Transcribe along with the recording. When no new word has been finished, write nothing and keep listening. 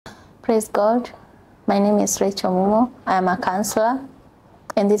Praise God. My name is Rachel Mumo. I am a counselor,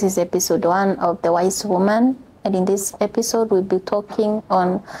 and this is episode 1 of The Wise Woman. And in this episode, we'll be talking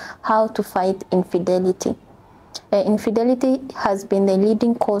on how to fight infidelity. Infidelity has been the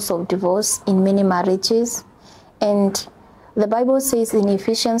leading cause of divorce in many marriages. And the Bible says in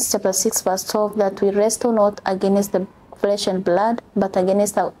Ephesians chapter 6, verse 12, that we wrestle not against the flesh and blood, but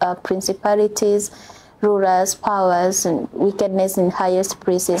against our principalities, rulers, powers, and wickedness in highest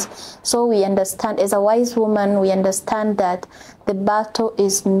places. So we understand, as a wise woman, we understand that the battle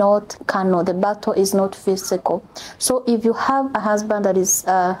is not carnal, the battle is not physical. So if you have a husband that is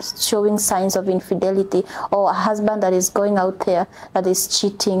showing signs of infidelity, or a husband that is going out there that is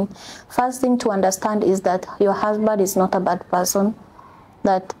cheating, first thing to understand is that your husband is not a bad person,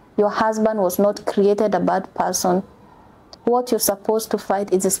 that your husband was not created a bad person. What you're supposed to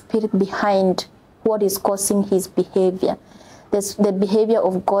fight is the spirit behind what is causing his behavior. There's the behavior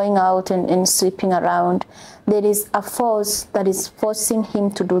of going out and sleeping around. There is a force that is forcing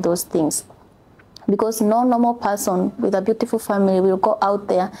him to do those things. Because no normal person with a beautiful family will go out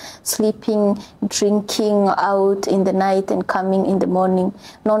there sleeping, drinking out in the night and coming in the morning.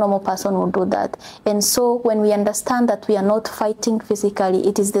 No normal person will do that. And so when we understand that we are not fighting physically,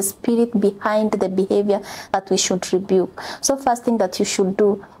 it is the spirit behind the behavior that we should rebuke. So first thing that you should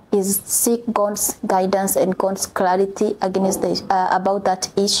do is seek God's guidance and God's clarity against about that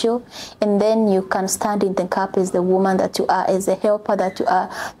issue, and then you can stand in the gap as the woman that you are, as the helper that you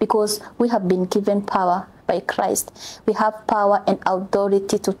are, because we have been given power by Christ. We have power and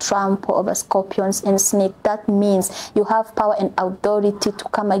authority to trample over scorpions and snakes. That means you have power and authority to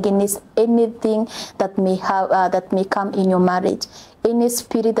come against anything that may have that may come in your marriage, any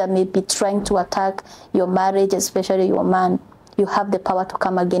spirit that may be trying to attack your marriage, especially your man. You have the power to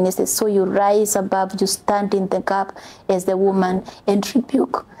come against it. So you rise above, you stand in the gap as the woman and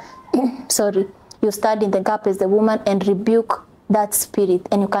rebuke. Sorry. You stand in the gap as the woman and rebuke that spirit.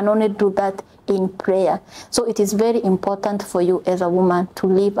 And you can only do that in prayer. So it is very important for you as a woman to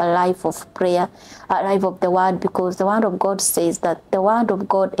live a life of prayer, a life of the word, because the word of God says that the word of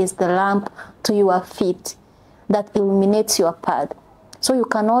God is the lamp to your feet that illuminates your path. So you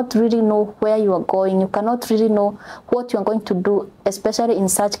cannot really know where you are going. You cannot really know what you are going to do, especially in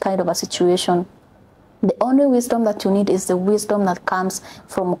such kind of a situation. The only wisdom that you need is the wisdom that comes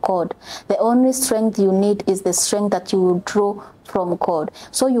from God. The only strength you need is the strength that you will draw from God.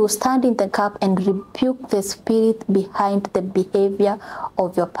 So you stand in the gap and rebuke the spirit behind the behavior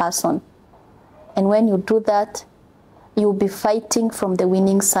of your person. And when you do that, you'll be fighting from the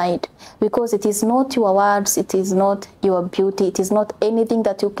winning side, because it is not your words, it is not your beauty, it is not anything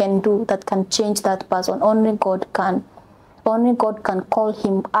that you can do that can change that person. Only God can. Only God can call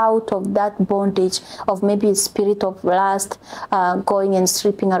him out of that bondage of maybe a spirit of lust, going and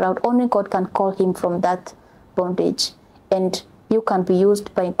sleeping around. Only God can call him from that bondage, and you can be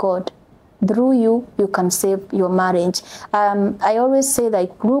used by God. Through you, you can save your marriage. I always say,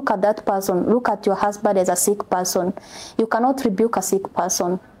 like, look at that person, look at your husband as a sick person. You cannot rebuke a sick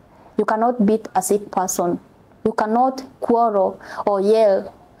person. You cannot beat a sick person. You cannot quarrel or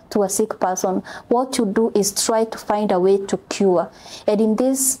yell to a sick person. What you do is try to find a way to cure. And in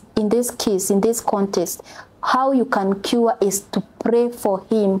this case, in this context, how you can cure is to pray for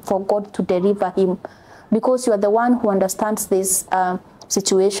him, for God to deliver him. Because you are the one who understands this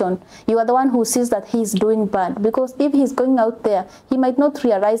situation. You are the one who sees that he is doing bad, because if he's going out there, he might not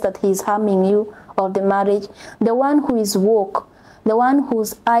realize that he is harming you or the marriage. The one who is woke, the one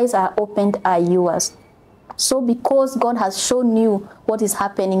whose eyes are opened are yours. So because God has shown you what is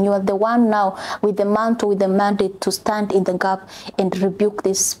happening, you are the one now with the mantle, with the mandate to stand in the gap and rebuke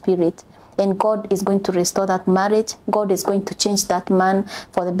this spirit. And God is going to restore that marriage. God is going to change that man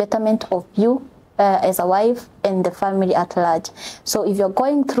for the betterment of you as a wife and the family at large. So if you're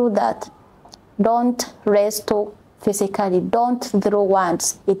going through that, don't wrestle physically, don't throw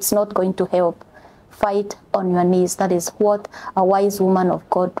words. It's not going to help. Fight on your knees. That is what a wise woman of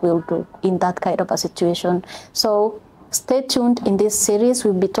God will do in that kind of a situation. So stay tuned. In this series,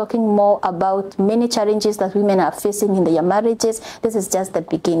 we'll be talking more about many challenges that women are facing in their marriages. This is just the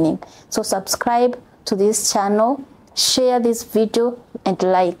beginning. So subscribe to this channel, share this video, and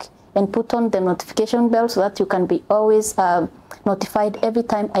like, and put on the notification bell so that you can be always notified every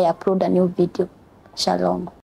time I upload a new video. Shalom.